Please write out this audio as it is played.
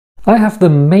I have the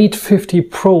Mate 50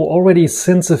 Pro already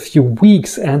since a few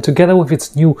weeks, and together with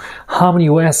its new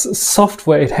HarmonyOS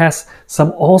software, it has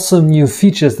some awesome new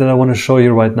features that I want to show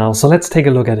you right now. So let's take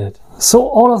a look at it. So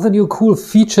all of the new cool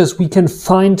features we can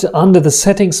find under the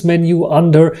settings menu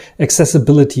under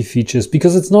accessibility features,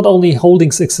 because it's not only holding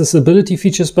accessibility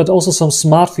features but also some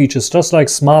smart features, just like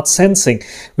smart sensing,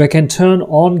 where I can turn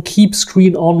on keep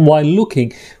screen on while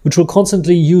looking, which will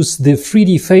constantly use the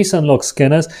 3D face unlock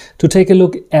scanners to take a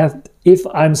look at if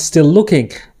I'm still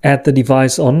looking at the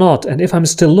device or not. And if I'm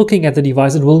still looking at the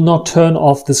device, it will not turn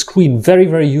off the screen. Very,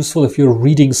 very useful if you're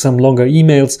reading some longer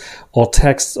emails or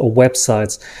texts or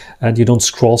websites and you don't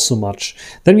scroll so much.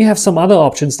 Then we have some other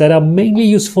options that are mainly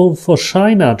useful for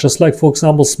China, just like, for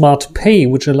example, Smart Pay,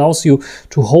 which allows you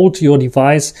to hold your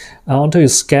device onto your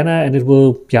scanner and it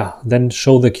will, then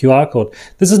show the QR code.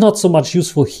 This is not so much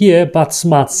useful here, but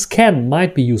Smart Scan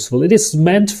might be useful. It is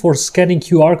meant for scanning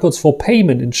QR codes for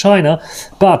payment in China,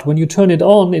 but when you turn it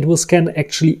on, it will scan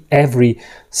actually every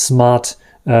smart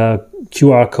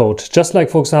QR code. Just like,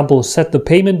 for example, set the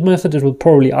payment method. It will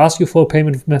probably ask you for a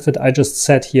payment method. I just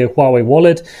set here Huawei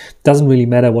Wallet. Doesn't really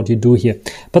matter what you do here.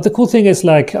 But the cool thing is,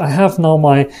 like, I have now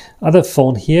my other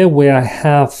phone here where I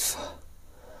have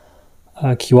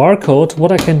a QR code.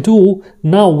 What I can do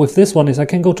now with this one is I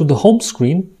can go to the home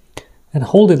screen and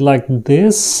hold it like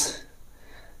this,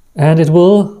 and it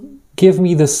will give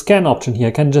me the scan option here.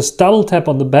 I can just double tap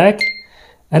on the back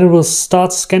and it will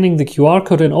start scanning the QR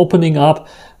code and opening up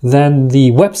then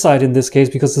the website in this case,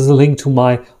 because there's a link to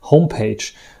my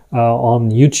homepage on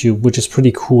YouTube, which is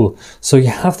pretty cool. So you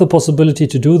have the possibility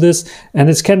to do this, and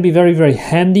it can be very, very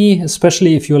handy,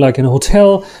 especially if you're like in a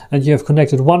hotel and you have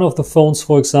connected one of the phones,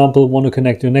 for example, want to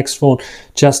connect your next phone.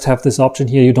 Just have this option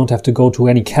here. You don't have to go to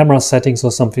any camera settings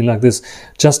or something like this.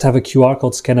 Just have a QR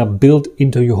code scanner built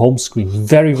into your home screen.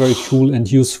 Very, very cool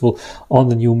and useful on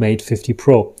the new Mate 50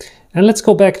 Pro. And let's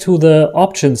go back to the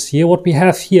options here. What we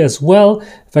have here as well,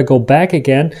 if I go back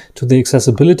again to the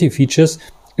accessibility features,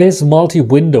 is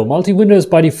multi-window. Multi-window is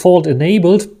by default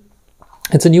enabled.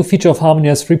 It's a new feature of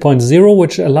HarmonyOS 3.0,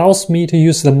 which allows me to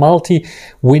use the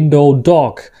multi-window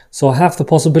dock. So I have the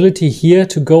possibility here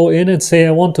to go in and say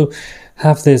I want to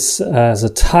have this as a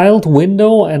tiled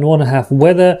window and want to have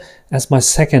weather as my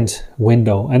second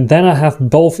window. And then I have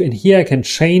both in here. I can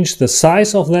change the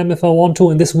size of them if I want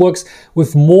to. And this works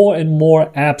with more and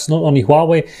more apps, not only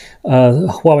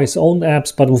Huawei's own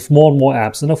apps, but with more and more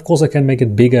apps. And of course, I can make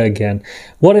it bigger again.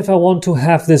 What if I want to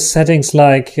have this settings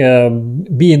like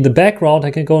be in the background?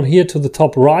 I can go here to the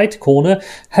top right corner,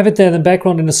 have it there in the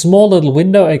background in a small little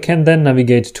window. I can then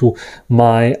navigate to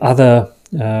my other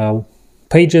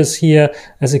pages here.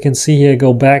 As you can see here,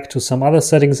 go back to some other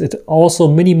settings. It also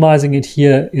minimizing it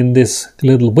here in this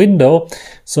little window.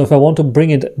 So if I want to bring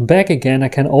it back again, I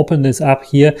can open this up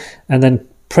here and then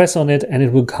press on it and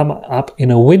it will come up in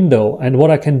a window. And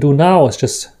what I can do now is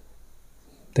just,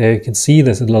 there you can see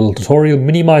there's a little tutorial,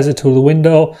 minimize it to the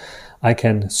window. I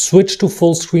can switch to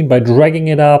full screen by dragging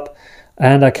it up.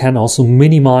 And I can also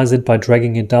minimize it by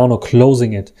dragging it down or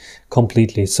closing it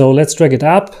completely. So let's drag it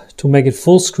up to make it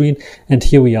full screen. And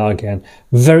here we are again.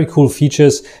 Very cool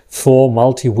features for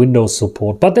multi-window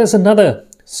support. But there's another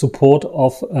support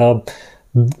of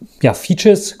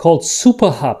features called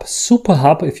SuperHub.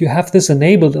 SuperHub, if you have this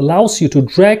enabled, allows you to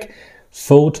drag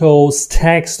photos,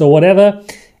 text or whatever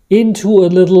into a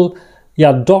little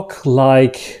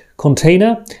dock-like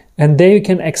container. And there you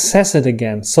can access it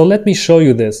again. So let me show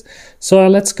you this. So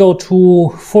let's go to,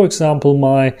 for example,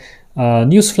 my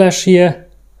newsflash here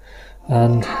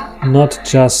and not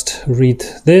just read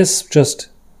this, just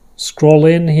scroll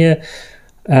in here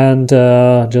and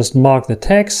just mark the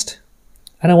text.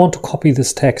 And I want to copy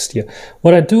this text here.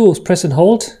 What I do is press and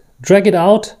hold, drag it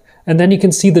out, and then you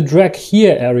can see the drag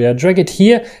here area. Drag it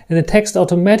here and the text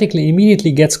automatically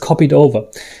immediately gets copied over.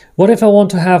 What if I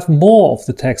want to have more of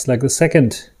the text, like the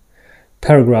second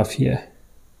paragraph here,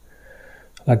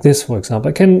 like this, for example?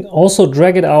 I can also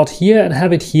drag it out here and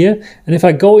have it here. And if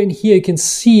I go in here, you can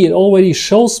see it already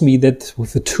shows me that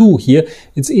with the 2 here,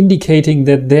 it's indicating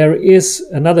that there is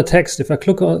another text. If I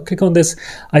click on this,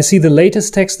 I see the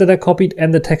latest text that I copied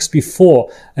and the text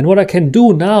before. And what I can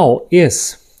do now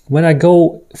is when I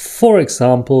go, for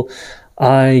example,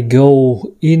 I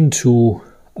go into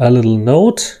a little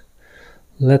note.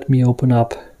 Let me open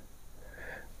up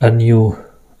a new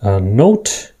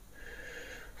note.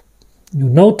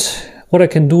 What I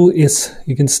can do is,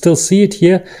 you can still see it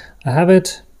here. I have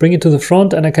it, bring it to the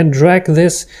front, and I can drag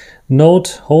this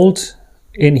note, hold,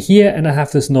 in here, and I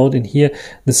have this node in here.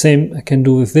 The same I can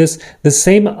do with this. The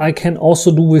same I can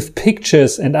also do with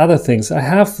pictures and other things. I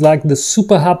have like the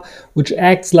SuperHub, which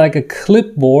acts like a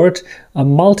clipboard, a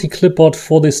multi-clipboard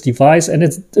for this device, and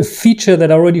it's a feature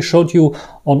that I already showed you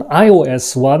on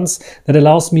iOS once that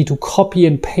allows me to copy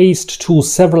and paste to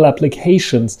several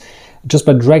applications just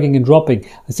by dragging and dropping.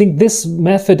 I think this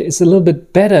method is a little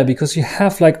bit better because you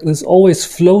have like this always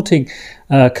floating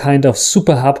kind of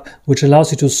SuperHub, which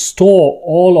allows you to store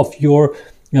all of your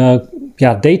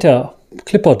data,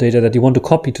 clipboard data that you want to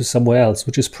copy to somewhere else,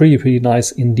 which is pretty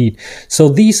nice indeed. So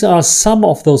these are some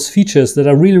of those features that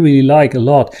I really like a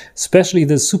lot, especially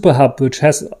the SuperHub, which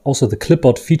has also the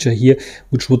clipboard feature here,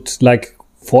 which would, like,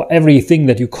 for everything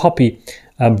that you copy,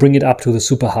 bring it up to the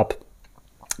SuperHub.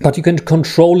 But you can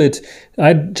control it.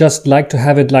 I just like to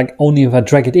have it like only if I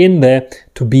drag it in there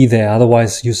to be there.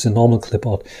 Otherwise, use the normal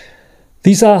clipboard.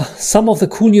 These are some of the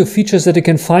cool new features that you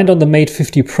can find on the Mate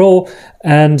 50 Pro.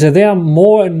 And there are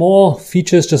more and more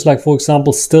features, just like, for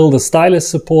example, still the stylus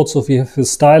support. So if you have the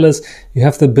stylus, you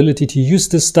have the ability to use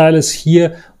the stylus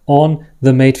here on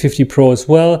the Mate 50 Pro as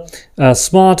well.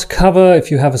 Smart cover. If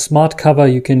you have a smart cover,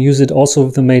 you can use it also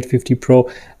with the Mate 50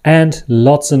 Pro, and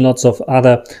lots of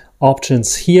other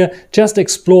options here. Just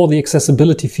explore the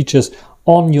accessibility features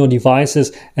on your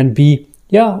devices and be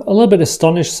a little bit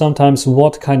astonished sometimes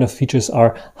what kind of features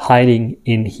are hiding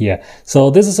in here. So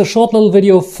this is a short little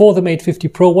video for the Mate 50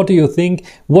 Pro. What do you think?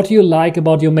 What do you like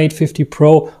about your Mate 50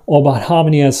 Pro or about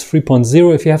HarmonyOS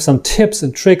 3.0? If you have some tips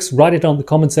and tricks, write it down in the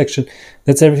comment section.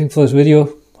 That's everything for this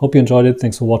video. Hope you enjoyed it.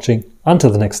 Thanks for watching.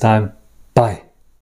 Until the next time. Bye.